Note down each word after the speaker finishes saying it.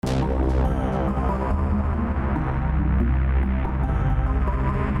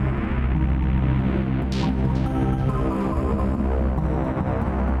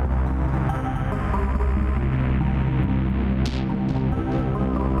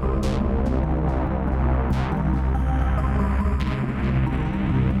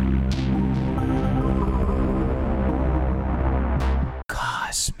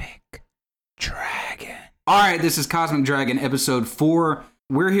All right, this is Cosmic Dragon, episode 4.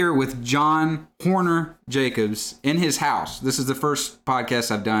 We're here with John Horner Jacobs in his house. This is the first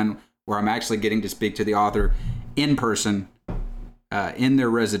podcast I've done where I'm actually getting to speak to the author in person, in their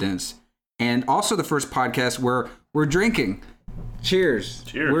residence. And also the first podcast where we're drinking. Cheers.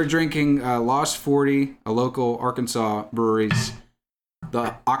 Cheers. We're drinking Lost 40, a local Arkansas brewery's,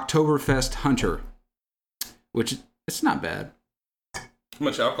 the Oktoberfest Hunter, which it's not bad. How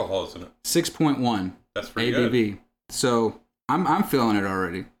much alcohol is in it? 6.1. That's pretty ABV. good. So I'm feeling it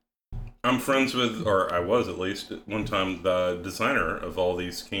already. I'm friends with, or I was at least at one time, the designer of all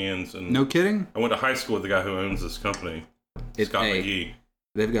these cans. And No kidding? I went to high school with the guy who owns this company, Scott McGee.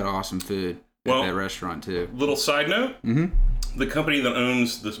 They've got awesome food at that restaurant too. Little side note: the company that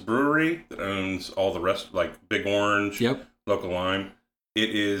owns this brewery, that owns all the rest, like Big Orange, Local Lime,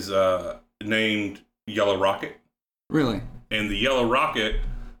 it is named Yellow Rocket. Really? And the Yellow Rocket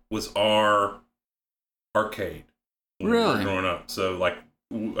was our arcade when we were growing up. So like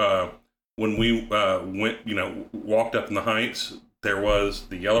when we walked up in the Heights, there was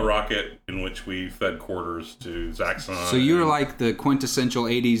the Yellow Rocket in which we fed quarters to Zaxxon. So you were like the quintessential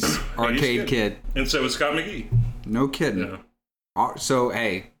 80s arcade kid. And so was Scott McGee. No kidding. Yeah. So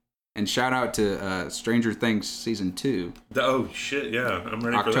hey, and shout out to Stranger Things season 2. Oh shit, yeah. I'm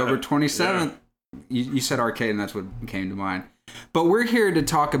ready October for that. 27th. Yeah. You said arcade and that's what came to mind. But we're here to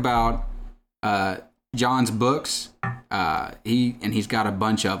talk about John's books. He's got a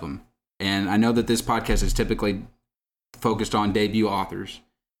bunch of them. And I know that this podcast is typically focused on debut authors.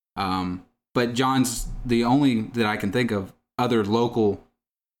 But John's the only that I can think of other local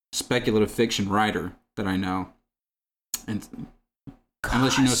speculative fiction writer that I know. And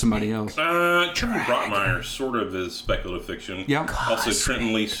unless you know somebody else. Trenton Brockmeyer sort of is speculative fiction. Yep. Also,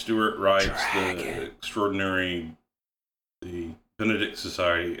 Trenton Lee Stewart writes the Benedict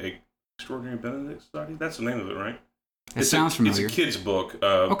Society. Extraordinary Benedict Society? That's the name of it, right? It sounds familiar. It's a kid's book.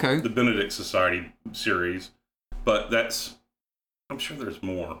 The Benedict Society series. But I'm sure there's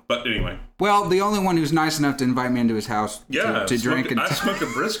more. But anyway. Well, the only one who's nice enough to invite me into his house to drink. I smoked a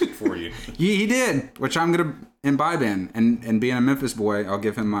brisket for you. He did, which I'm going to imbibe in. And being a Memphis boy, I'll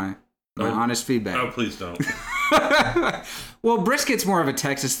give him my honest feedback. Oh, please don't. Well, brisket's more of a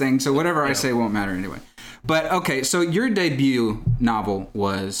Texas thing, so whatever I say won't matter anyway. But, okay, so your debut novel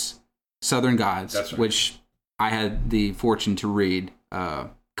was Southern Gods, That's right. which I had the fortune to read a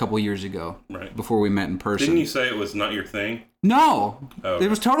couple years ago, before we met in person. Didn't you say it was not your thing? No, okay. It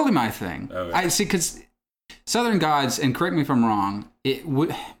was totally my thing. Okay. I see, because Southern Gods, and correct me if I'm wrong,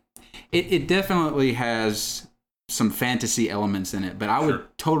 it definitely has some fantasy elements in it, but I would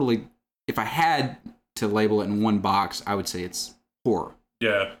totally, if I had to label it in one box, I would say it's horror.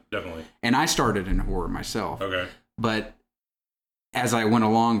 Yeah, definitely. And I started in horror myself. Okay. But as I went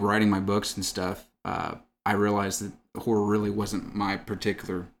along writing my books and stuff, I realized that horror really wasn't my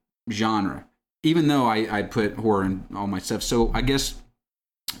particular genre, even though I put horror in all my stuff. So I guess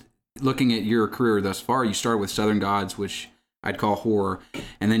looking at your career thus far, you started with Southern Gods, which I'd call horror,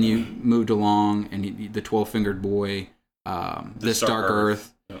 and then you moved along and the 12-Fingered Boy, This Dark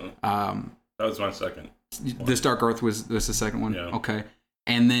Earth. That was my second one. This Dark Earth was the second one? Yeah. Okay.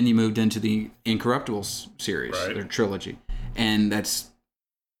 And then you moved into the Incorruptibles series, their trilogy. And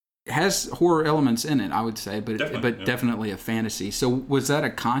has horror elements in it, I would say, but definitely a fantasy. So was that a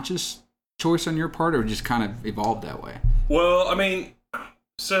conscious choice on your part, or just kind of evolved that way? Well, I mean,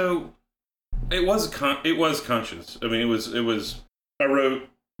 so it was conscious. I mean, it was. I wrote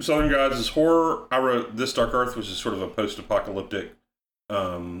Southern Gods as horror. I wrote This Dark Earth, which is sort of a post-apocalyptic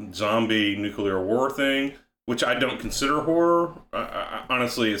zombie nuclear war thing, which I don't consider horror. I,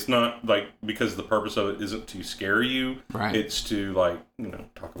 honestly, it's not like, because the purpose of it isn't to scare you. Right. It's to, like,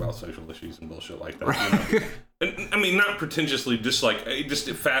 talk about social issues and bullshit like that. Right. And, I mean, not pretentiously, just like, it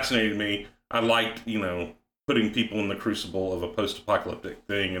fascinated me. I liked, putting people in the crucible of a post-apocalyptic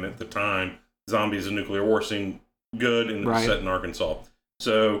thing. And at the time, zombies and nuclear war seemed good, and it was set in Arkansas.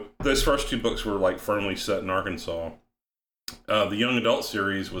 So those first 2 books were, like, firmly set in Arkansas. The young adult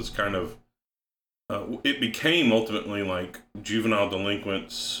series was kind of, it became ultimately like juvenile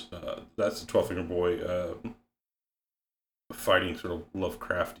delinquents. That's the 12-Fingered Boy, fighting sort of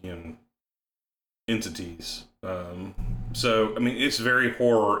Lovecraftian entities. So, I mean, it's very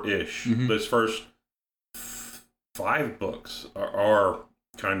horror-ish. Mm-hmm. Those first 5 books are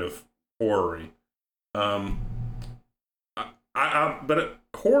kind of horror-y. But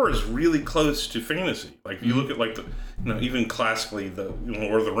horror is really close to fantasy. Like, if you look at, like, even classically, the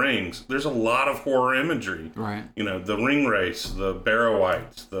Lord of the Rings, there's a lot of horror imagery. Right. The ring race, the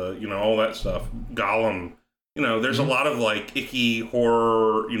Barrow-wights, all that stuff. Gollum. There's a lot of, like, icky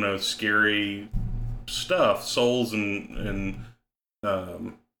horror, scary stuff, Souls and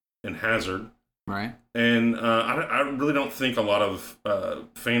Hazard. Right. And I really don't think a lot of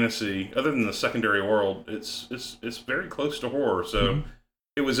fantasy, other than the secondary world, it's very close to horror. So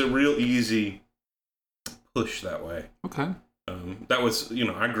it was a real easy push that way. Okay. That was,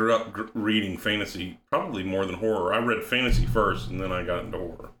 I grew up reading fantasy probably more than horror. I read fantasy first, and then I got into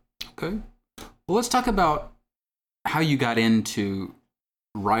horror. Okay. Well, let's talk about how you got into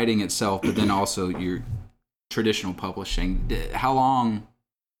writing itself, but then also your traditional publishing. How long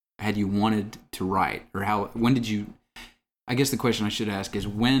had you wanted to write, or when did you? I guess the question I should ask is,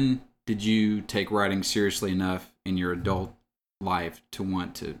 when did you take writing seriously enough in your adult life to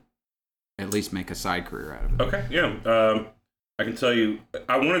want to at least make a side career out of it? Okay, yeah. I can tell you,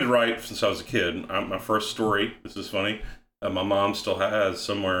 I wanted to write since I was a kid. My first story, this is funny, my mom still has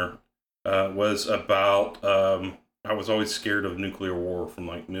somewhere, was about, I was always scared of nuclear war from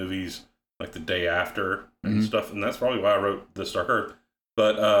like movies like The Day After and stuff, and that's probably why I wrote This Dark Earth.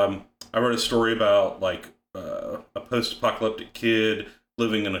 But I wrote a story about like a post-apocalyptic kid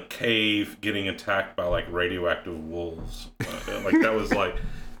living in a cave getting attacked by like radioactive wolves. Like that was like...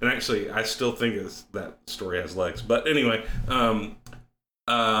 And actually, I still think that story has legs. But anyway,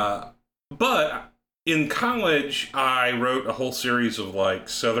 but in college, I wrote a whole series of like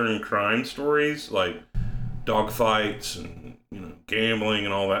Southern crime stories, like dogfights and gambling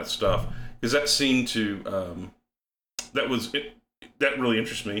and all that stuff, because that seemed to that really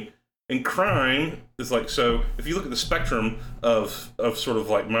interests me. And crime is like, so if you look at the spectrum of sort of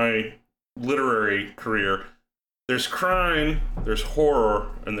like my literary career. There's crime, there's horror,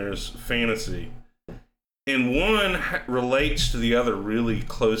 and there's fantasy. And one relates to the other really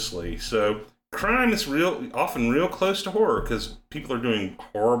closely. So crime is often real close to horror because people are doing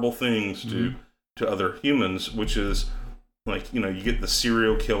horrible things to other humans, which is like, you get the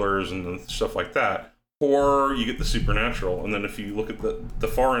serial killers and stuff like that. Horror, you get the supernatural. And then if you look at the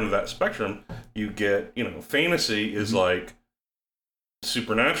far end of that spectrum, you get, fantasy is like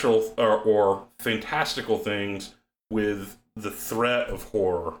supernatural or fantastical things with the threat of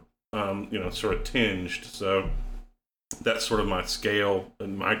horror, sort of tinged. So that's sort of my scale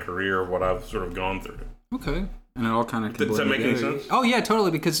in my career of what I've sort of gone through. Okay. And it all kind of... Does that make any sense? Oh, yeah,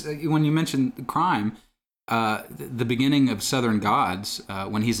 totally. Because when you mentioned crime, the beginning of Southern Gods,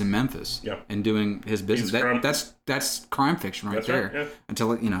 when he's in Memphis and doing his business, that's crime fiction right there. Right, yeah.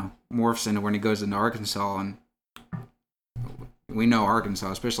 Until it, morphs into when he goes into Arkansas. And we know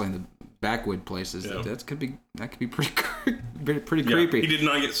Arkansas, especially in the backwood places, that could be pretty creepy. He did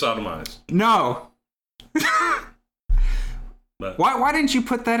not get sodomized. No. But why didn't you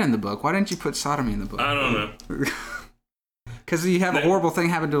put that in the book? Why didn't you put sodomy in the book? I don't know. Because you have a horrible thing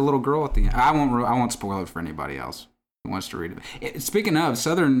happen to a little girl at the end. I won't spoil it for anybody else who wants to read it. Speaking of,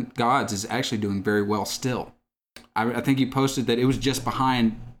 Southern Gods is actually doing very well still. I think you posted that it was just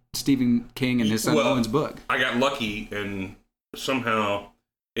behind Stephen King and his son Owen's book. I got lucky and somehow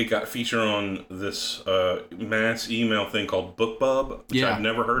it got featured on this mass email thing called BookBub, which I've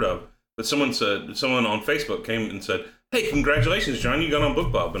never heard of. But someone on Facebook came and said, "Hey, congratulations, John! You got on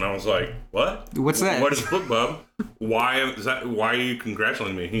BookBub." And I was like, "What? What's that? What is BookBub? Why are you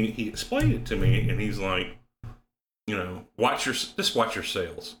congratulating me?" He explained it to me, and he's like, watch your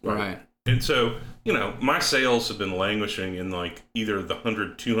sales, right? And so, my sales have been languishing in like either the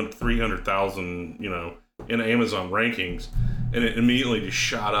 100, 200, 300,000, in Amazon rankings, and it immediately just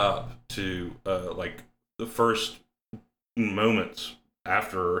shot up to like the first moments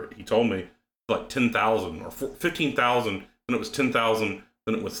after he told me, like 10,000 or 15,000, then it was 10,000,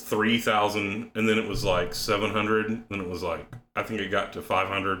 then it was 3,000, and then it was like 700, then it was like, I think it got to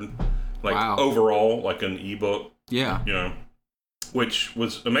 500, like overall, like an ebook. Yeah. Which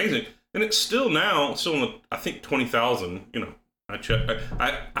was amazing. And it's still in the, I think 20,000,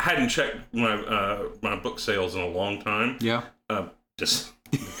 I hadn't checked my book sales in a long time. Yeah. Just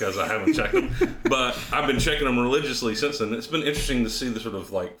because I haven't checked them. But I've been checking them religiously since then. It's been interesting to see the sort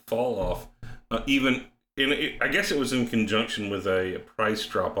of like fall off. I guess it was in conjunction with a price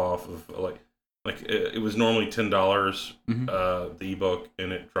drop off of like it was normally $10 the ebook,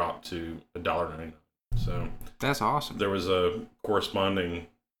 and it dropped to $1.99. So that's awesome. There was a corresponding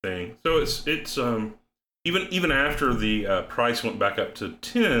thing. So it's even after the price went back up to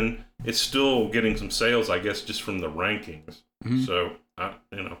 10, it's still getting some sales, I guess, just from the rankings. So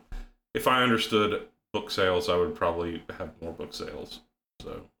if I understood book sales, I would probably have more book sales.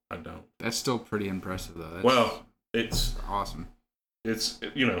 So I don't. That's still pretty impressive, though. It's awesome. It's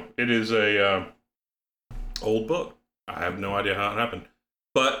it is a old book. I have no idea how it happened,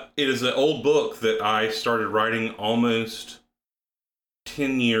 but it is an old book that I started writing almost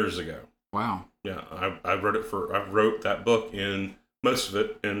 10 years ago. Wow. Yeah, I wrote it for. I wrote that book in most of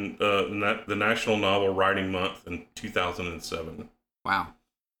it in the National Novel Writing Month in 2007. Wow.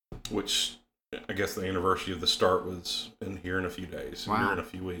 Which I guess the anniversary of the start was in here in a few days. Wow. Here in a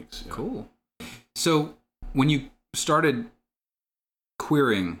few weeks. Yeah. Cool. So when you started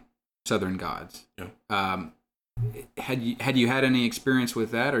querying Southern Gods, Yeah. had you had any experience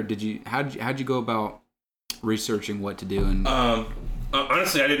with that, or how'd you go about researching what to do? And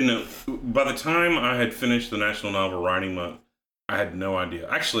honestly, I didn't know. By the time I had finished the National Novel Writing Month, I had no idea.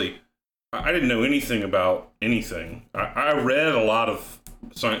 Actually, I didn't know anything about anything. I read a lot of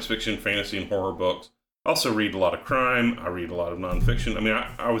science fiction, fantasy, and horror books. I also read a lot of crime. I read a lot of nonfiction. I mean,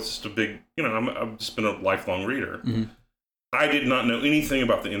 I was just a big, I've just been a lifelong reader. Mm-hmm. I did not know anything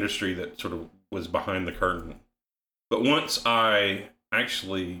about the industry that sort of was behind the curtain. But once I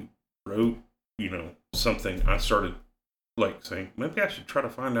actually wrote, something, I started saying, maybe I should try to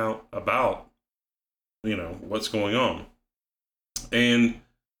find out about, what's going on. And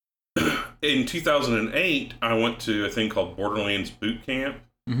in 2008, I went to a thing called Borderlands Boot Camp,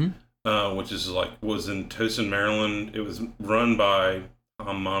 which is was in Towson, Maryland. It was run by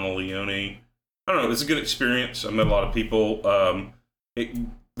Tom Monteleone. I don't know. It was a good experience. I met a lot of people. It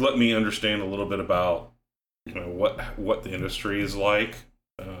let me understand a little bit about what the industry is like,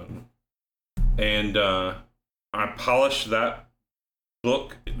 and I polished that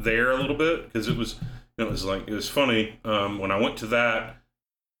book there a little bit because it was funny when I went to that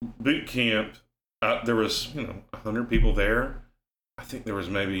boot camp. There was 100 people there. I think there was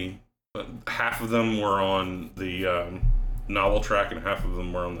maybe half of them were on the novel track and half of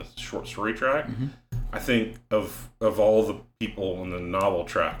them were on the short story track. Mm-hmm. I think of all the people on the novel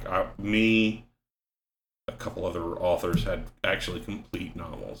track, me, a couple other authors had actually complete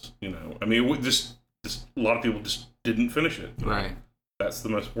novels. I mean, just a lot of people just didn't finish it. Right. That's the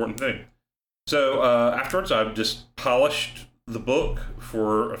most important thing. So afterwards, I just polished the book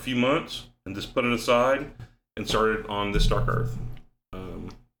for a few months and just put it aside and started on This Dark Earth.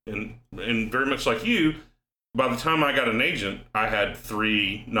 And very much like you, by the time I got an agent, I had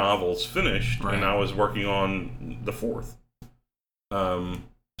 3 novels finished, right. And I was working on the 4th.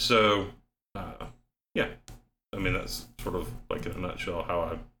 Yeah. I mean, that's sort of like in a nutshell how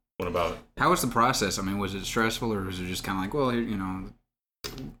I went about it. How was the process? I mean, was it stressful, or was it just kind of like, well,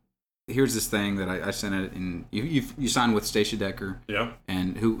 here's this thing that I sent it, and you signed with Stacia Decker, yeah,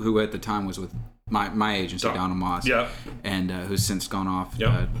 and who at the time was with my agency, Donald Moss, yeah, and who's since gone off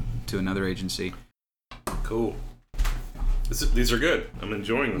to another agency. Cool. These are good. I'm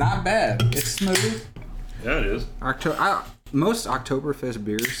enjoying them. Not bad. It's smooth. Yeah, it is. Most Oktoberfest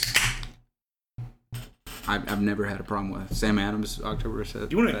beers, I've never had a problem with. Sam Adams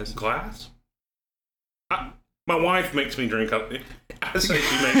Oktoberfest. You want a glass? My wife makes me drink out. I say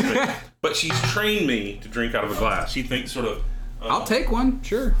she makes me, but she's trained me to drink out of a glass. She thinks sort of. I'll take one,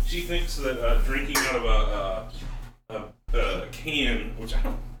 sure. She thinks that drinking out of a can, which I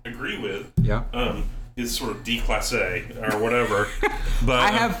don't agree with, is sort of déclassé or whatever. But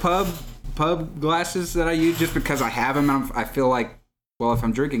I have pub glasses that I use just because I have them, and I feel like, well, if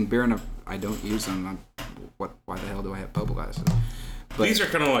I'm drinking beer and I don't use them, why the hell do I have pub glasses? But these are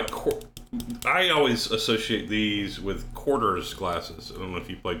kind of like. I always associate these with quarters glasses. I don't know if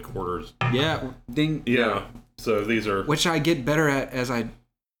you played quarters. Yeah, ding. Yeah. So these are, which I get better at as I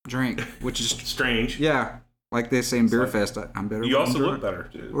drink, which is strange. Yeah, like they say in Beer Fest, I'm better. You also look better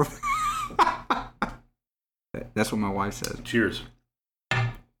too. That's what my wife says. Cheers.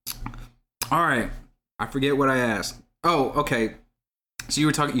 All right, I forget what I asked. Oh, okay. So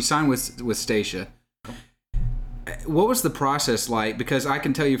you signed with Stacia. What was the process like? Because I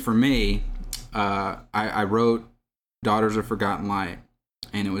can tell you, for me, I wrote Daughters of Forgotten Light,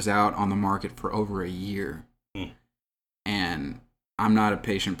 and it was out on the market for over a year. And I'm not a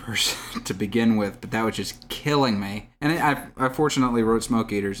patient person to begin with, but that was just killing me. And I fortunately wrote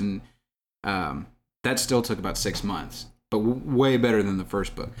Smoke Eaters, and that still took about 6 months, but way better than the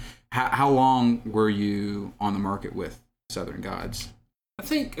first book. How long were you on the market with Southern Gods? I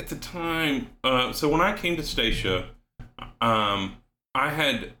think at the time, so when I came to Stacia, I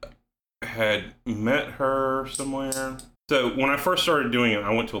had met her somewhere. So when I first started doing it,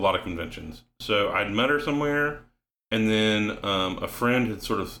 I went to a lot of conventions. So I'd met her somewhere, and then a friend had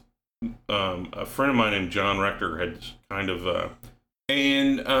sort of, a friend of mine named John Rector had kind of,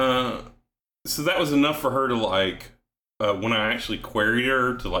 so that was enough for her to when I actually queried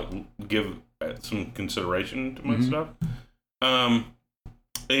her to give some consideration to my stuff.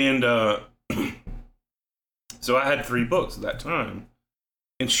 So I had 3 books at that time,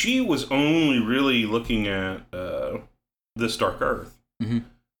 and she was only really looking at This Dark Earth.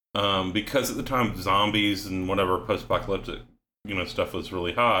 because at the time zombies and whatever post-apocalyptic stuff was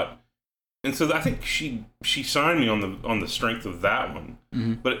really hot. And so I think she signed me on the strength of that one.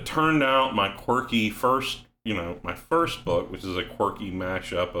 Mm-hmm. But it turned out my quirky my first book, which is a quirky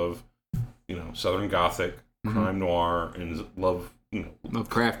mashup of, Southern Gothic, crime noir, and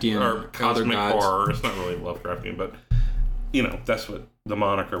Lovecraftian or cosmic horror. It's not really Lovecraftian, but that's what the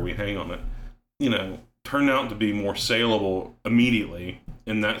moniker we hang on it. Turned out to be more saleable immediately,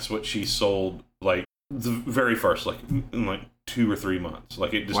 and that's what she sold like the very first, like in like 2 or 3 months.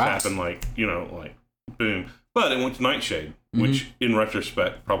 Like it just happened, like boom. But it went to Nightshade, which in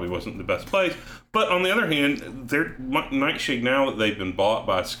retrospect probably wasn't the best place. But on the other hand, Nightshade, now that they've been bought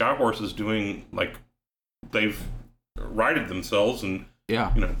by Skyhorse, is doing like they've righted themselves, and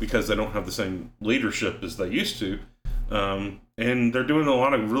because they don't have the same leadership as they used to. And they're doing a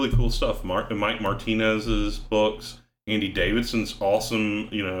lot of really cool stuff. Mike Martinez's books, Andy Davidson's awesome,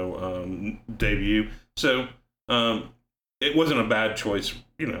 debut. So it wasn't a bad choice,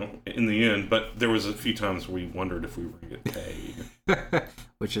 in the end. But there was a few times we wondered if we were going to get paid,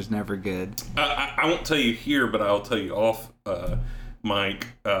 which is never good. I won't tell you here, but I'll tell you off, Mike,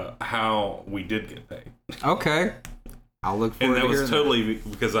 how we did get paid. Okay, I'll look forward. And that to was totally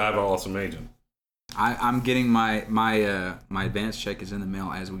because I have an awesome agent. I'm getting my advance check is in the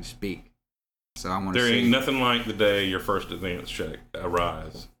mail as we speak, so I want to. There ain't nothing like the day your first advance check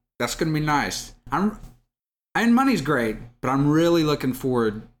arrives. That's gonna be nice. And money's great, but I'm really looking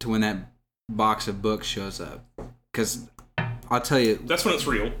forward to when that box of books shows up, because I'll tell you, that's when it's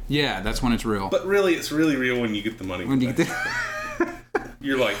real. Yeah, that's when it's real. But really, it's really real when you get the money. When you get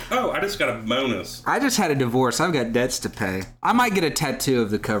You're like, oh, I just got a bonus. I just had a divorce. I've got debts to pay. I might get a tattoo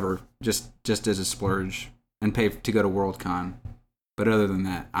of the cover just as a splurge and pay to go to Worldcon. But other than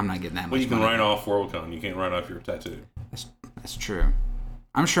that, I'm not getting that much. Well, you can money. write off Worldcon. You can't write off your tattoo. That's true.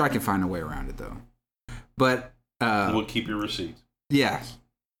 I'm sure I can find a way around it though. But we'll keep your receipts. Yeah,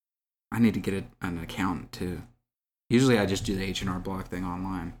 I need to get an accountant too. Usually, I just do the H&R Block thing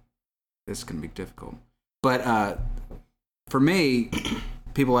online. This is gonna be difficult. But for me,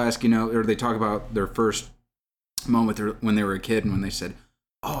 people ask, or they talk about their first moment when they were a kid and when they said,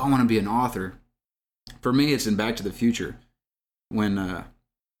 "Oh, I want to be an author." For me, it's in Back to the Future when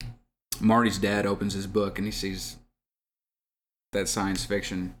Marty's dad opens his book and he sees that science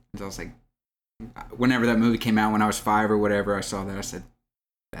fiction. And I was like, whenever that movie came out when I was 5 or whatever, I saw that. I said,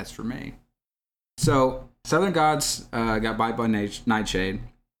 "That's for me." So Southern Gods got bought by Nightshade.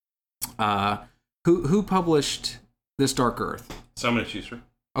 Who published This Dark Earth? Simon & Schuster.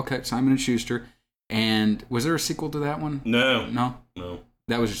 Okay, Simon & Schuster. And was there a sequel to that one? No.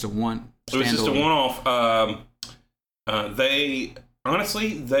 That was just a one. It was just a one-off.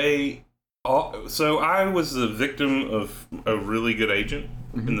 So I was the victim of a really good agent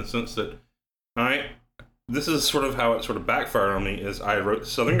in the sense that this is sort of how it sort of backfired on me. Is I wrote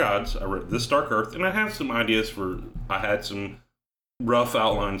Southern Gods, I wrote This Dark Earth, and I had some ideas I had some rough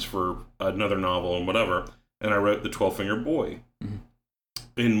outlines for another novel and whatever, and I wrote The 12-Finger Boy. Mm-hmm.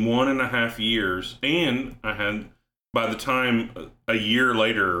 In 1.5 years, and I had, by the time a year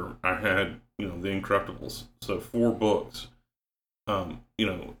later, I had The Incorruptibles. So 4 books.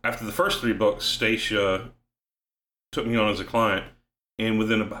 After the first 3 books, Stacia took me on as a client, and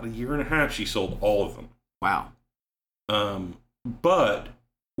within about 1.5 years, she sold all of them. Wow. But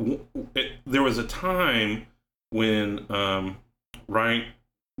there was a time when, right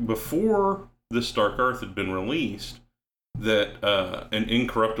before This Dark Earth had been released, that and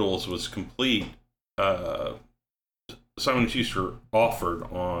Incorruptibles was complete, Simon & Schuster offered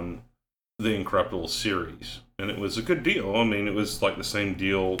on the Incorruptibles series, and it was a good deal. I mean, it was like the same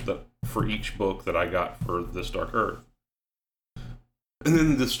deal that for each book that I got for This Dark Earth. And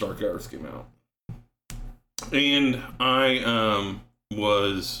then This Dark Earth came out, and I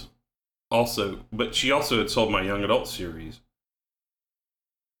was also, but she also had sold my young adult series,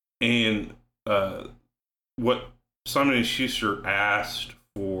 and what Simon & Schuster asked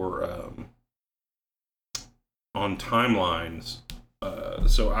for on timelines.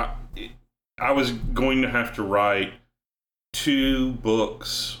 So I was going to have to write 2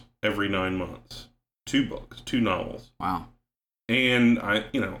 books every 9 months. 2 books, 2 novels. Wow. And I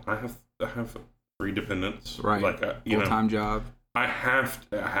have 3 dependents. Right. Like full-time job. I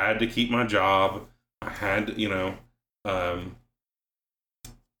had to keep my job. I had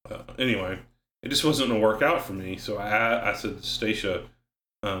anyway. It just wasn't going to work out for me, so I said to Stacia,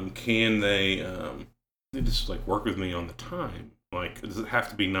 can they just like work with me on the time? Like, does it have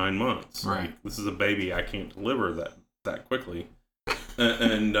to be 9 months? Right. Like, this is a baby, I can't deliver that quickly.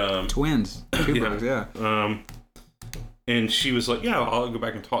 And twins, 2 brothers, yeah. And she was like, yeah, I'll go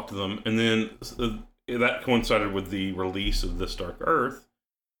back and talk to them. And then that coincided with the release of This Dark Earth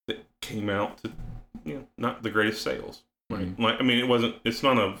that came out to, not the greatest sales. Right? Mm-hmm. Like, I mean, it's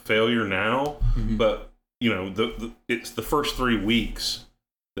not a failure now, but, it's the first 3 weeks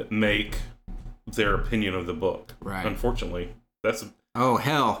that make their opinion of the book. Right. Unfortunately, that's... Oh,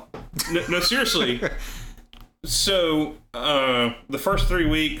 hell. No, seriously. So, the first 3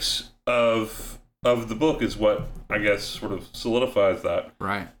 weeks of the book is what, I guess, sort of solidifies that.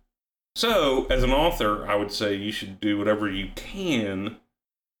 Right. So, as an author, I would say you should do whatever you can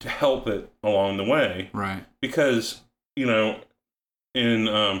to help it along the way. Right. Because,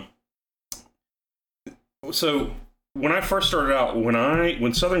 so when I first started out,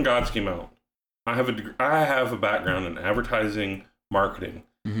 when Southern Gods came out, I have a background in advertising, marketing.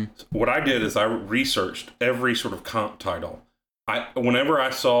 Mm-hmm. What I did is I researched every sort of comp title. Whenever I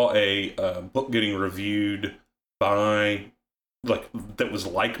saw a book getting reviewed by, like, that was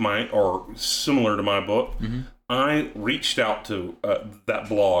like mine or similar to my book, I reached out to that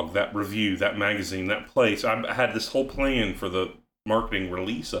blog, that review, that magazine, that place. I had this whole plan for the marketing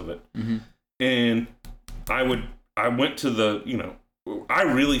release of it, and I went to the, I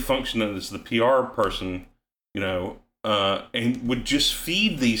really functioned as the PR person, and would just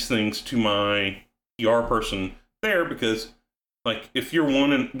feed these things to my PR person there, because, like, if you're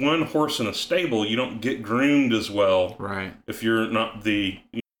one horse in a stable, you don't get groomed as well. Right. If you're not the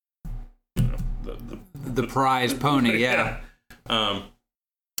prize pony, yeah.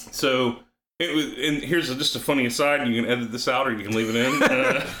 So it was, and here's just a funny aside. You can edit this out, or you can leave it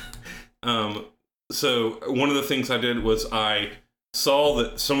in. So one of the things I did was I saw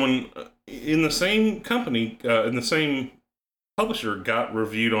that someone in the same company, in the same publisher, got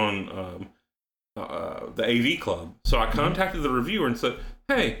reviewed on the AV Club. So I contacted the reviewer and said,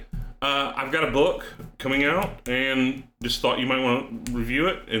 hey, I've got a book coming out and just thought you might want to review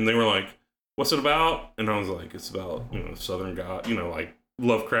it. And they were like, what's it about? And I was like, it's about, Southern God, like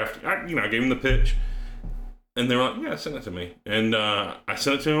Lovecraft. I gave them the pitch. And they were like, yeah, send it to me. And I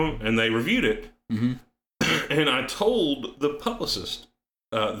sent it to them, and they reviewed it. And I told the publicist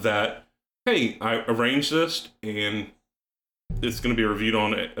that, hey, I arranged this, and it's going to be reviewed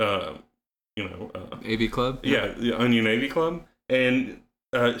on AV Club? Yeah, the Onion AV Club. And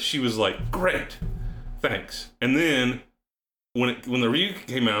she was like, great, thanks. And then when the review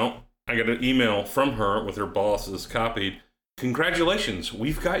came out, I got an email from her with her bosses copied. Congratulations,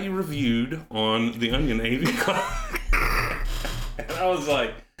 we've got you reviewed on the Onion AV Club. And I was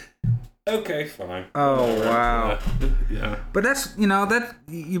like, okay, fine. Oh, wow. Yeah. But that's, that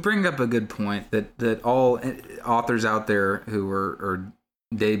you bring up a good point that all authors out there who are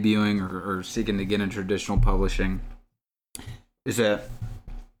debuting or seeking to get into traditional publishing is that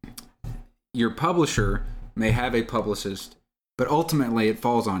your publisher may have a publicist, but ultimately it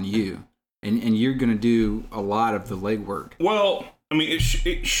falls on you, and you're going to do a lot of the legwork. Well, I mean, it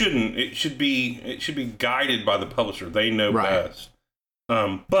shouldn't. It should be guided by the publisher. They know best.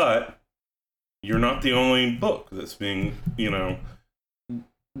 But you're not the only book that's being,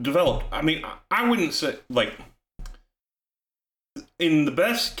 developed. I mean, I wouldn't say, like, in the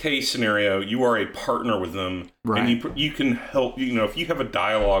best case scenario, you are a partner with them, and you can help. If you have a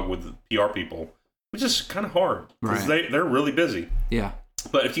dialogue with the PR people, which is kind of hard because they're really busy. Yeah.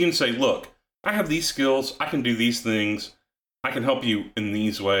 But if you can say, look, I have these skills, I can do these things, I can help you in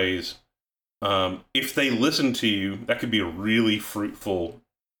these ways. If they listen to you, that could be a really fruitful,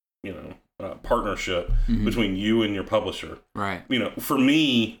 partnership between you and your publisher. Right. For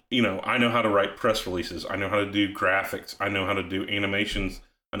me, I know how to write press releases. I know how to do graphics. I know how to do animations.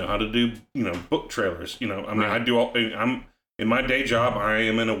 I know how to do, book trailers. I do all. I'm in my day job. I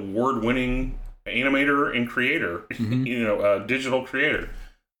am an award-winning animator and creator. Digital creator.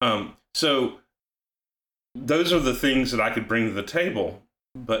 So those are the things that I could bring to the table.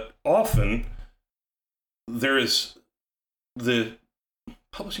 But often there is the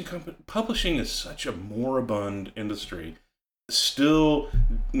publishing company. Publishing is such a moribund industry, still,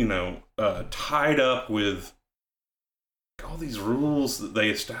 tied up with all these rules that they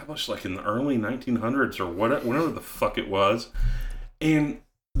established, like in the early 1900s or whenever the fuck it was, and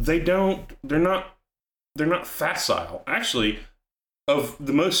they're not facile. Actually, of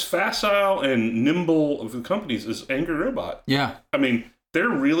the most facile and nimble of the companies is Angry Robot. Yeah, I mean, they're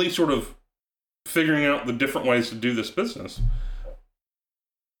really sort of figuring out the different ways to do this business.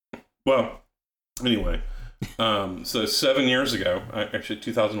 Well, anyway, so 7 years ago, actually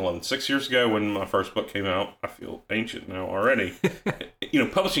 2011, 6 years ago when my first book came out, I feel ancient now already.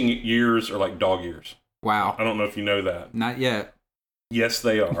 Publishing years are like dog years. Wow. I don't know if you know that. Not yet. Yes,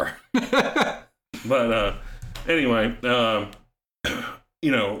 they are. But Anyway,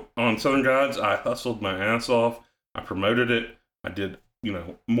 you know, on Southern Gods, I hustled my ass off. I promoted it. I did, you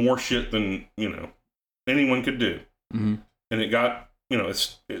know, more shit than, you know, anyone could do. Mm-hmm. And it got, you know,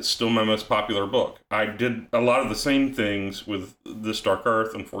 it's still my most popular book. I did a lot of the same things with This Dark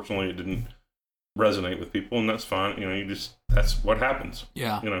Earth. Unfortunately, it didn't resonate with people, and that's fine. You know, that's what happens.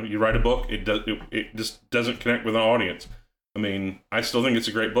 Yeah. You know, you write a book, it just doesn't connect with an audience. I mean, I still think it's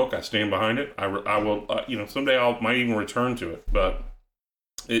a great book. I stand behind it. I will, you know, someday might even return to it, but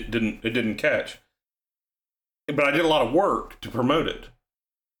it didn't catch. But I did a lot of work to promote it.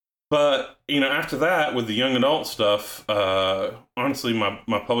 But, you know, after that, with the young adult stuff, honestly,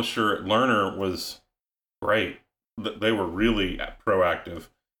 my publisher at Lerner was great. They were really proactive,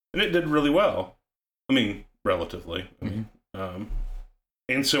 and it did really well. I mean, relatively. Mm-hmm.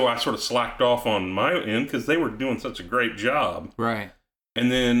 And so I sort of slacked off on my end because they were doing such a great job. Right. And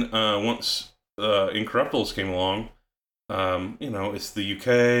then once Incorruptibles came along, you know, it's the UK,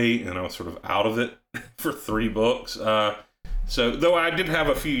 and I was sort of out of it for 3 books. So, though I did have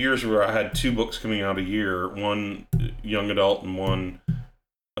a few years where I had 2 books coming out a year, one young adult and one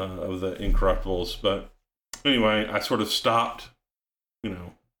of the Incorruptibles. But anyway, I sort of stopped, you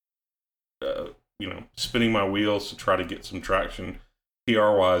know, spinning my wheels to try to get some traction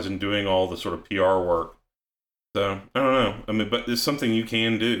PR-wise and doing all the sort of PR work. So, I don't know. I mean, but it's something you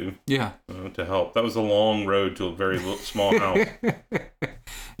can do. Yeah. To help. That was a long road to a very small house.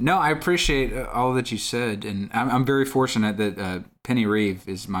 No, I appreciate all that you said, and I'm very fortunate that Penny Reeve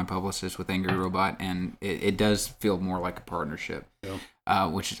is my publicist with Angry Robot, and it does feel more like a partnership,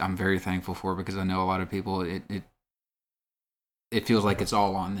 which I'm very thankful for, because I know a lot of people, it feels like it's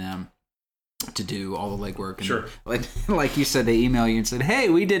all on them to do all the legwork. And sure. Like you said, they email you and said, "Hey,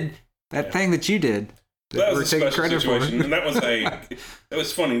 we did that thing that you did." That was a special situation, and that was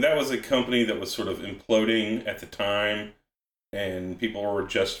funny. That was a company that was sort of imploding at the time, and people were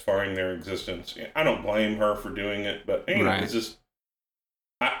justifying their existence. I don't blame her for doing it, but anyway, right. It's just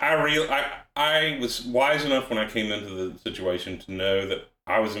I was wise enough when I came into the situation to know that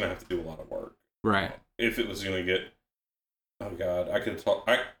I was going to have to do a lot of work. Right. If it was going to get, oh God, I could talk.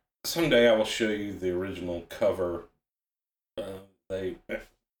 Someday I will show you the original cover. It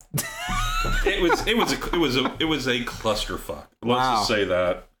was a clusterfuck. Let's just say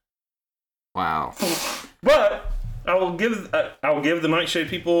that. Wow. But I will give the Nightshade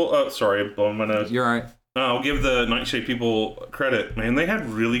people. Sorry, I'm blowing my nose. You're all right. I'll give the Nightshade people credit. Man, they had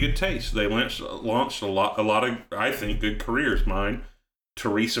really good taste. They launched a lot of, I think, good careers. Mine,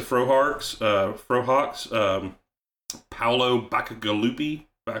 Teresa Frohawks, Paolo Bacigalupi,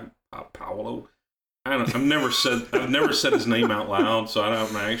 Paolo. I've never said his name out loud, so I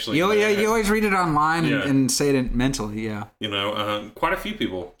don't actually. You always read it online and say it mentally. Yeah. You know, quite a few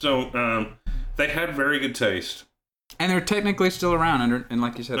people. So they had very good taste. And they're technically still around, and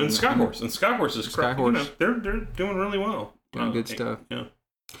like you said, and Skyhorse is crap. You know, they're doing really well. Doing good stuff. Yeah.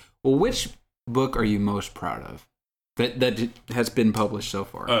 Well, which book are you most proud of that has been published so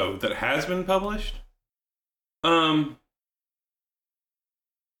far? Oh, that has been published.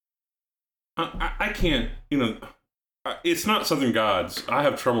 I can't. You know, it's not Southern Gods. I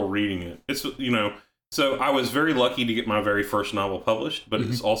have trouble reading it. It's, you know. So I was very lucky to get my very first novel published, but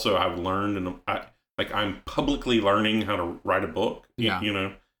it's also I've learned, and I'm publicly learning how to write a book. Yeah. You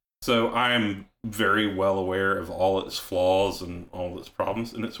know, so I am very well aware of all its flaws and all its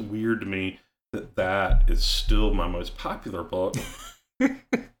problems, and it's weird to me that is still my most popular book.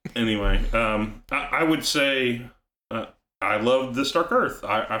 Anyway, I would say I loved This Dark Earth.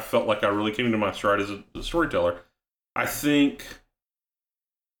 I felt like I really came into my stride as a storyteller. I think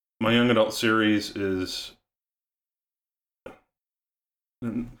my young adult series is,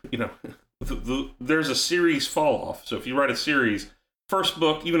 you know, there's a series fall off. So if you write a series, first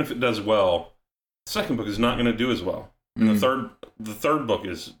book, even if it does well, the second book is not going to do as well. And the third book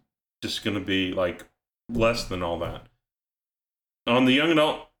is just going to be like less than all that. On the young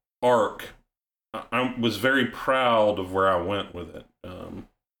adult arc, I was very proud of where I went with it.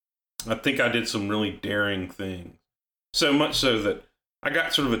 I think I did some really daring things. So much so that I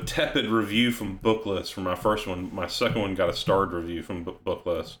got sort of a tepid review from Booklist for my first one. My second one got a starred review from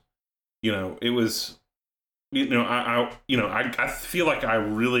Booklist. You know, it was, you know, I feel like I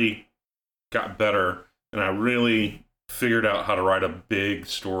really got better, and I really figured out how to write a big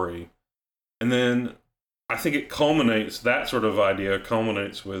story. And then I think it culminates, that sort of idea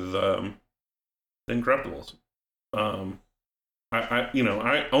culminates with Incorruptibles.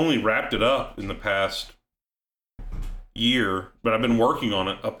 I only wrapped it up in the past year, but I've been working on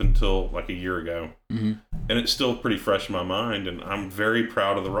it up until like a year ago, and it's still pretty fresh in my mind. And I'm very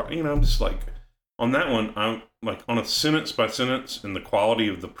proud of I'm just like, on that one, I'm like on a sentence by sentence, and the quality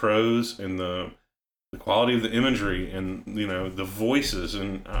of the prose and the quality of the imagery and the voices,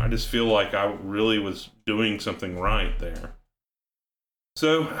 and I just feel like I really was doing something right there.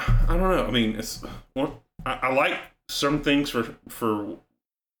 So I don't know. I mean, I like some things for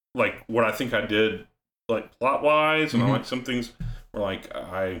like what I think I did like plot wise, and I like some things where like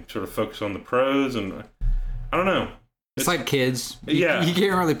I sort of focus on the prose, and I don't know. It's like kids. Yeah, you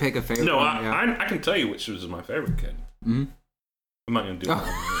can't really pick a favorite. No, one. I can tell you which was my favorite kid. I'm not gonna do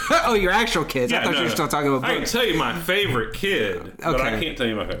that. Oh, your actual kids. I thought you were still talking about books. I can tell you my favorite kid, but I can't tell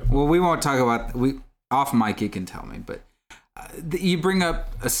you my favorite. Well, we won't talk about off mic. You can tell me, but you bring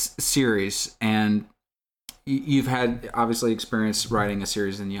up a series, and you've had obviously experience writing a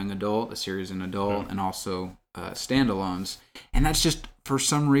series in young adult, a series in adult, and also standalones, and that's just for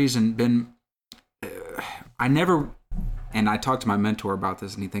some reason been. I never, and I talked to my mentor about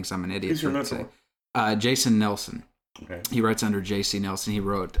this, and he thinks I'm an idiot. Who's your mentor? Jason Nelson. Okay. He writes under J.C. Nelson. He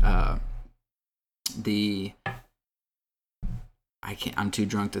wrote I'm too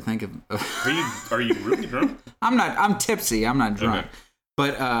drunk to think of. Are you really drunk? I'm not. I'm tipsy. I'm not drunk. Okay.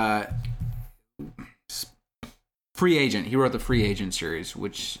 But Free Agent. He wrote the Free Agent series,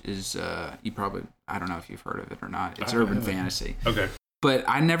 which is you probably, I don't know if you've heard of it or not. It's urban fantasy. Okay. But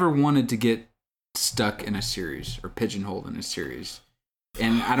I never wanted to get stuck in a series or pigeonholed in a series.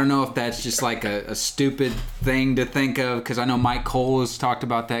 And I don't know if that's just like a stupid thing to think of, because I know Mike Cole has talked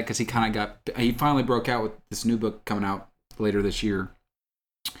about that, because he finally broke out with this new book coming out later this year.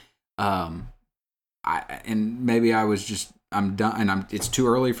 And maybe I'm done, and it's too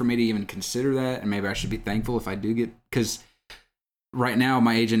early for me to even consider that, and maybe I should be thankful if I do get, because right now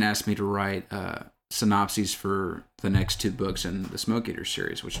my agent asked me to write synopses for the next 2 books in the Smoke Eater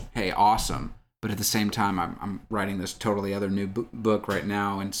series, which, hey, awesome. But at the same time, I'm writing this totally other new book right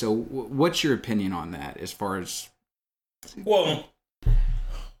now. And so what's your opinion on that as far as... Well,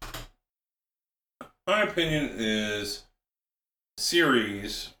 my opinion is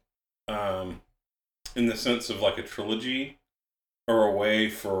series, in the sense of like a trilogy, are a way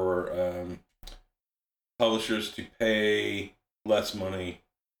for publishers to pay less money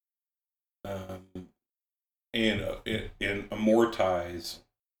and amortize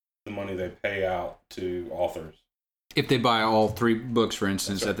the money they pay out to authors. If they buy all 3 books, for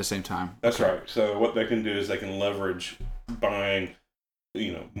instance, at the same time. That's right. So what they can do is they can leverage buying,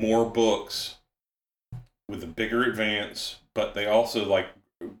 more books with a bigger advance, but they also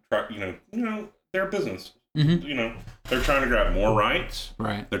try, they're a business. Mm-hmm. They're trying to grab more rights.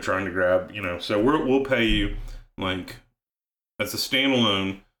 Right. They're trying to grab, so we'll pay you as a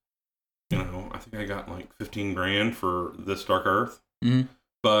standalone. I think I got $15,000 for This Dark Earth. Mm-hmm.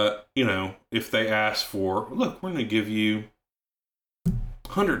 But, if they ask for, look, we're going to give you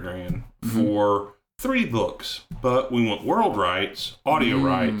 $100,000 for 3 books, but we want world rights, audio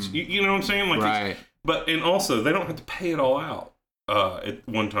rights. You know what I'm saying? Right. And also, they don't have to pay it all out at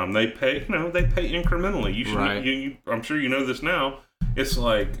one time. They pay, they pay incrementally. You should, right. I'm sure you know this now. It's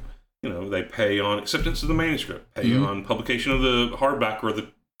they pay on acceptance of the manuscript, pay on publication of the hardback or the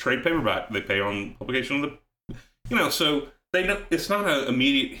trade paperback. They pay on publication of the, so... it's not an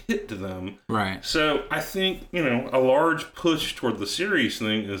immediate hit to them. Right. So I think, a large push toward the series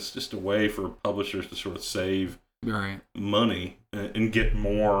thing is just a way for publishers to sort of save money and get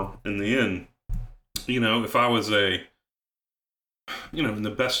more in the end. If I was in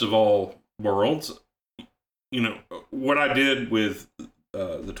the best of all worlds, what I did with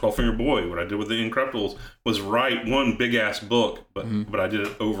the 12-Finger Boy, what I did with the Incorruptibles was write one big-ass book, but I did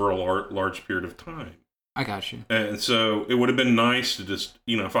it over a large period of time. I got you. And so it would have been nice to just,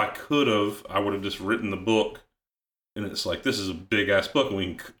 if I could have, I would have just written the book. And it's this is a big ass book, and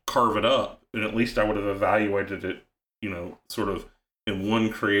we can carve it up. And at least I would have evaluated it, sort of in one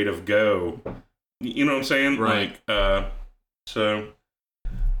creative go. You know what I'm saying? Right. So,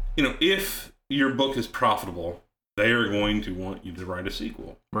 if your book is profitable, they are going to want you to write a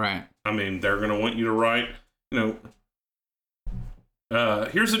sequel. Right. I mean, they're going to want you to write,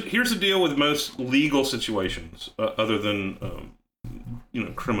 here's a deal with most legal situations, other than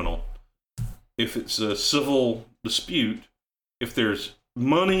criminal. If it's a civil dispute, if there's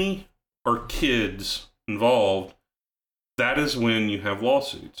money or kids involved, that is when you have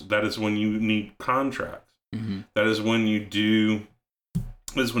lawsuits. That is when you need contracts. Mm-hmm. That is when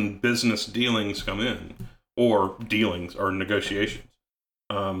when business dealings come in, or dealings or negotiations.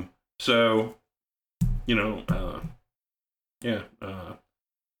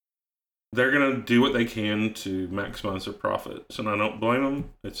 They're going to do what they can to maximize their profits, and I don't blame them.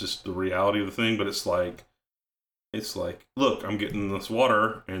 It's just the reality of the thing, but it's it's like, look, I'm getting this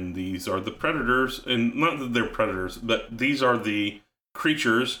water, and these are the predators, and not that they're predators, but these are the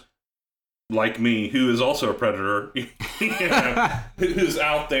creatures like me, who is also a predator, who's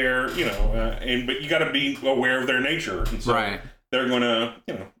out there, but you got to be aware of their nature. And so right. They're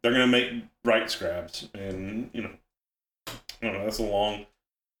gonna make right scraps, and I don't know. That's a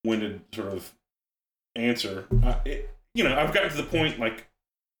long-winded sort of answer. I've gotten to the point, like,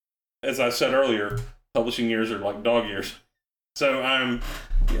 as I said earlier, publishing years are like dog years. So I'm,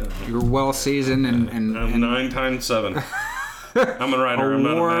 you're well seasoned, and I'm 9 times 7. I'm a writer. I'm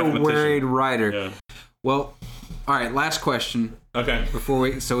not a mathematician. War-wearied writer. Yeah. Well, all right. Last question. Okay.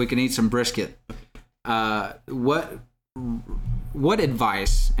 So we can eat some brisket. What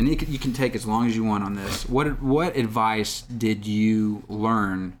advice? And you can take as long as you want on this. What advice did you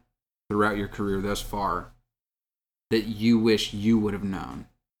learn throughout your career thus far that you wish you would have known?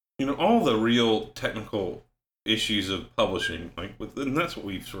 All the real technical issues of publishing, and that's what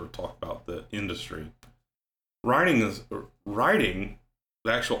we've sort of talked about, the industry. Writing,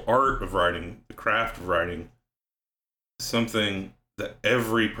 the actual art of writing, the craft of writing, is something that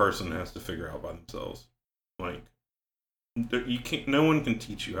every person has to figure out by themselves. Like, no one can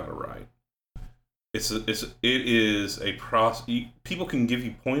teach you how to write. It is a process. People can give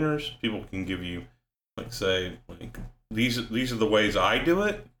you pointers. People can give you, these are the ways I do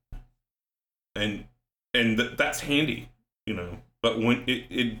it, and that's handy, But when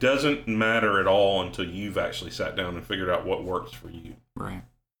it doesn't matter at all until you've actually sat down and figured out what works for you. Right.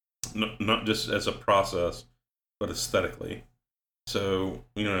 Not just as a process, but aesthetically. So,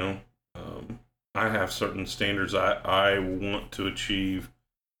 I have certain standards I want to achieve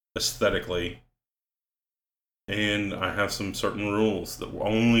aesthetically. And I have some certain rules that will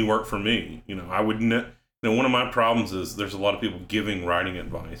only work for me. I would one of my problems is there's a lot of people giving writing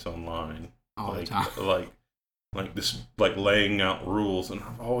advice online. All the time. Like laying out rules, and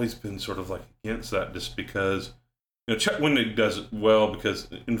I've always been sort of against that, just because Chuck Wendig does it well, because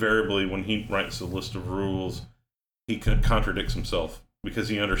invariably when he writes a list of rules, he contradicts himself, because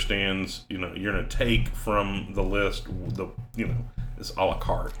he understands you're going to take from the list it's a la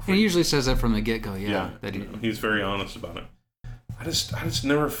carte. He usually says that from the get-go. He's very honest about it. I just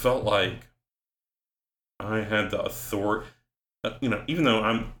never felt like I had the authority. Even though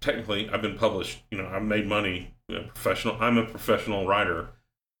I've been published, I've made money, I'm a professional writer.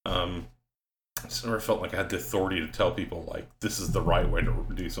 I just never felt like I had the authority to tell people, this is the right way to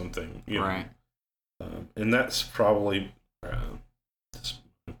do something. Right. And that's probably just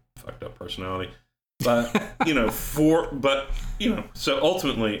fucked up personality. But, so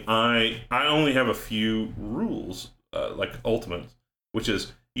ultimately I only have a few rules, ultimates, which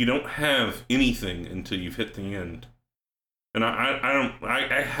is you don't have anything until you've hit the end. And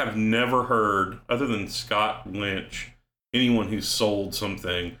I have never heard, other than Scott Lynch, anyone who's sold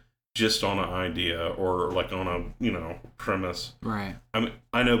something just on an idea or on a premise. Right.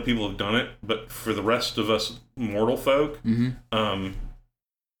 I know people have done it, but for the rest of us mortal folk,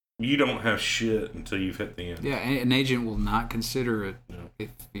 you don't have shit until you've hit the end. Yeah, an agent will not consider it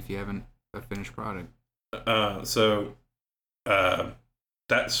if you haven't a finished product. So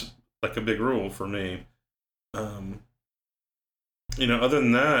that's a big rule for me. Other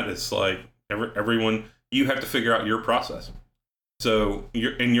than that, it's everyone, you have to figure out your process. So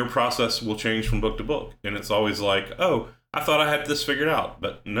your process will change from book to book. And it's always oh, I thought I had this figured out,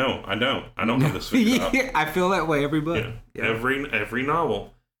 but no, I don't. I don't have this figured out. I feel that way every book. Yeah. Every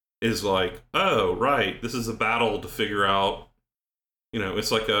novel is oh, right, this is a battle to figure out.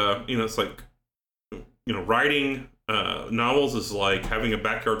 It's writing novels is like having a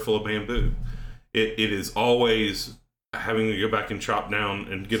backyard full of bamboo. It is always having to go back and chop down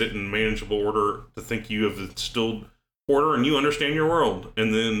and get it in manageable order to think you have instilled order and you understand your world.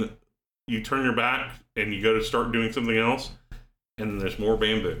 And then you turn your back and you go to start doing something else, and then there's more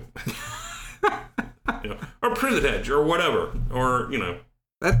bamboo. Or privet hedge or whatever. Or,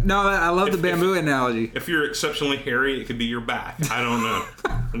 I love the bamboo analogy. If you're exceptionally hairy, it could be your back. I don't know.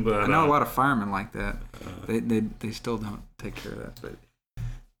 But, I know a lot of firemen like that. They still don't take care of that. But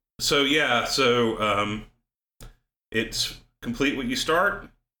it's complete what you start,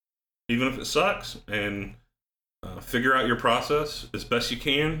 even if it sucks, and figure out your process as best you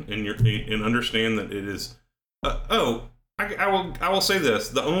can, and understand that it is. I will say this: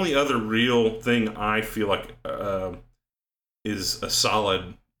 the only other real thing I feel like is a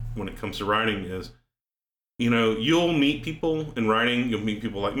solid when it comes to writing is, you'll meet people in writing. You'll meet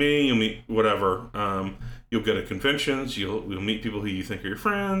people like me. You'll meet whatever. You'll go to conventions. You'll meet people who you think are your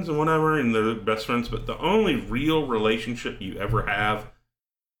friends and whatever, and they're best friends. But the only real relationship you ever have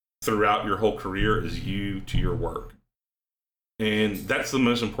throughout your whole career is you to your work. And that's the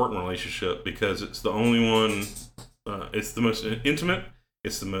most important relationship because it's the only one, it's the most intimate,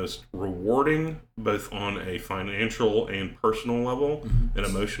 it's the most rewarding, both on a financial and personal level, and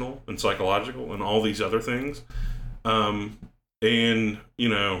emotional and psychological and all these other things. And, you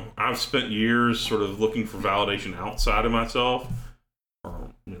know, I've spent years sort of looking for validation outside of myself, or,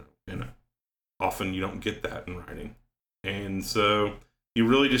 you know, and often you don't get that in writing. And so you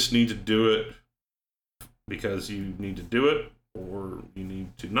really just need to do it because you need to do it, or you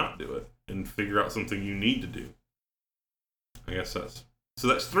need to not do it and figure out something you need to do. I guess that's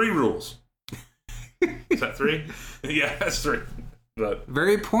 3 rules. Is that 3? Yeah, that's 3. But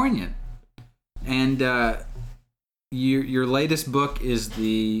very poignant. And your latest book is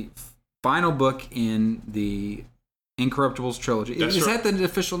the final book in the Incorruptibles trilogy. Is that the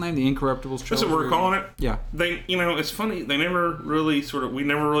official name, the Incorruptibles trilogy? That's what we're calling it. Yeah. They, you know, it's funny. They never really we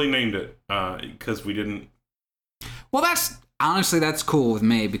never really named it because we didn't. Well, that's cool with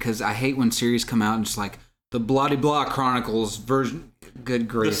me because I hate when series come out and it's like the Blah-de-Blah Chronicles version. Good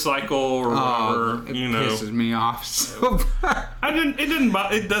grief. The cycle or whatever, it you know. pisses me off so bad.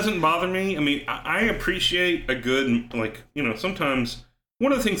 It doesn't bother me. I mean, I appreciate a good, like, you know, sometimes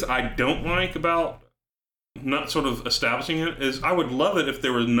one of the things I don't like about not sort of establishing it is I would love it if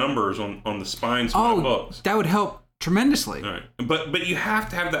there were numbers on the spines of my books. That would help tremendously. All right. But you have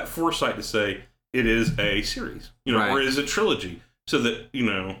to have that foresight to say it is a series, you know, right. or it is a trilogy, so that, you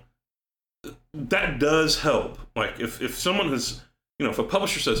know, that does help. Like if someone has, you know, if a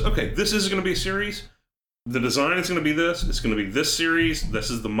publisher says, okay, this is going to be a series, the design is going to be this, it's going to be this series, this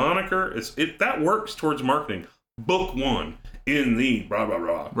is the moniker, that works towards marketing. Book 1 in the blah, blah,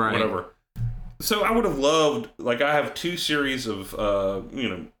 blah, right. whatever. So I would have loved, like, I have 2 series of, you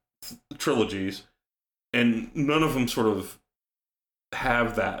know, trilogies, and none of them sort of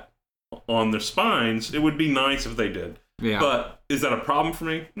have that on their spines. It would be nice if they did. Yeah. But is that a problem for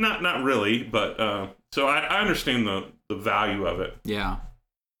me? Not really, but so I understand the value of it. Yeah.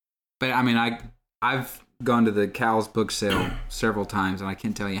 But I mean, I've gone to the Cowles book sale several times, and I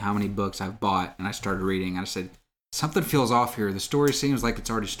can't tell you how many books I've bought, and I started reading, and I said, something feels off here. The story seems like it's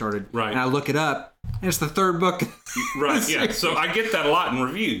already started. Right. And I look it up, and it's the 3rd book. Right, yeah. So I get that a lot in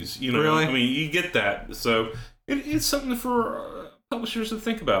reviews, you know. Really? I mean, you get that. So it's something for publishers to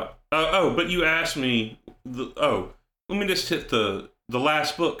think about. But you asked me, let me just hit the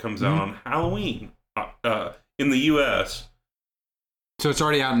last book comes out on Halloween in the U.S. So it's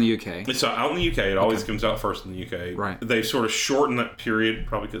already out in the UK. It's out in the UK. It always comes out first in the UK. Right. They sort of shortened that period,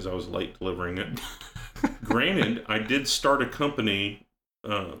 probably because I was late delivering it. Granted, I did start a company,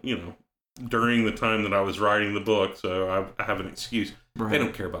 you know, during the time that I was writing the book, so I have an excuse. Right. They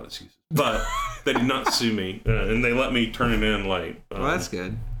don't care about excuses. But they did not sue me, and they let me turn it in late. Well, that's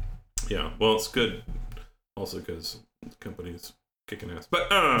good. Yeah, well, it's good also because the company is kicking ass.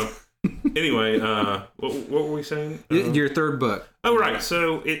 But anyway, what were we saying? Your 3rd book. Oh, right.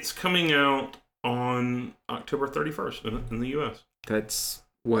 So it's coming out on October 31st in the U.S. That's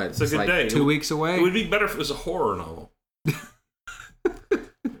what? It's a good day. 2 weeks away? It would be better if it was a horror novel.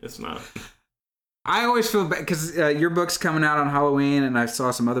 It's not. I always feel bad because your book's coming out on Halloween, and I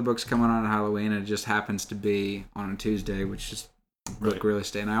saw some other books coming out on Halloween, and it just happens to be on a Tuesday, which just book really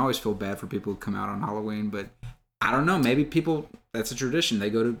stay. And I always feel bad for people who come out on Halloween, but I don't know. Maybe people, that's a tradition. They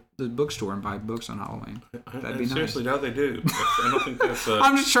go to the bookstore and buy books on Halloween. That'd be seriously nice. doubt they do. I don't think that's.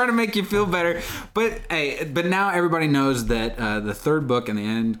 I'm just trying to make you feel better. But hey, now everybody knows that the 3rd book in the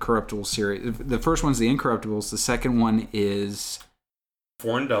Incorruptibles series, the first one's the Incorruptibles, the second one is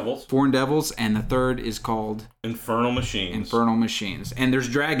Foreign Devils, and the 3rd is called Infernal Machines. And there's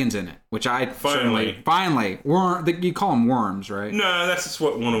dragons in it, which I finally you call them worms, right? No, that's just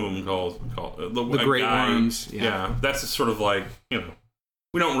what one of them called the great worms. Yeah, that's just sort of like, you know,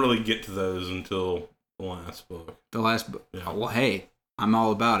 we don't really get to those until the last book. Yeah. Oh, well, hey, I'm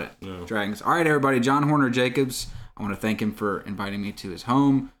all about it. Yeah. Dragons. All right, everybody. John Horner Jacobs. I want to thank him for inviting me to his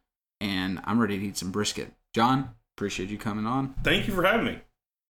home, and I'm ready to eat some brisket. John, appreciate you coming on. Thank you for having me.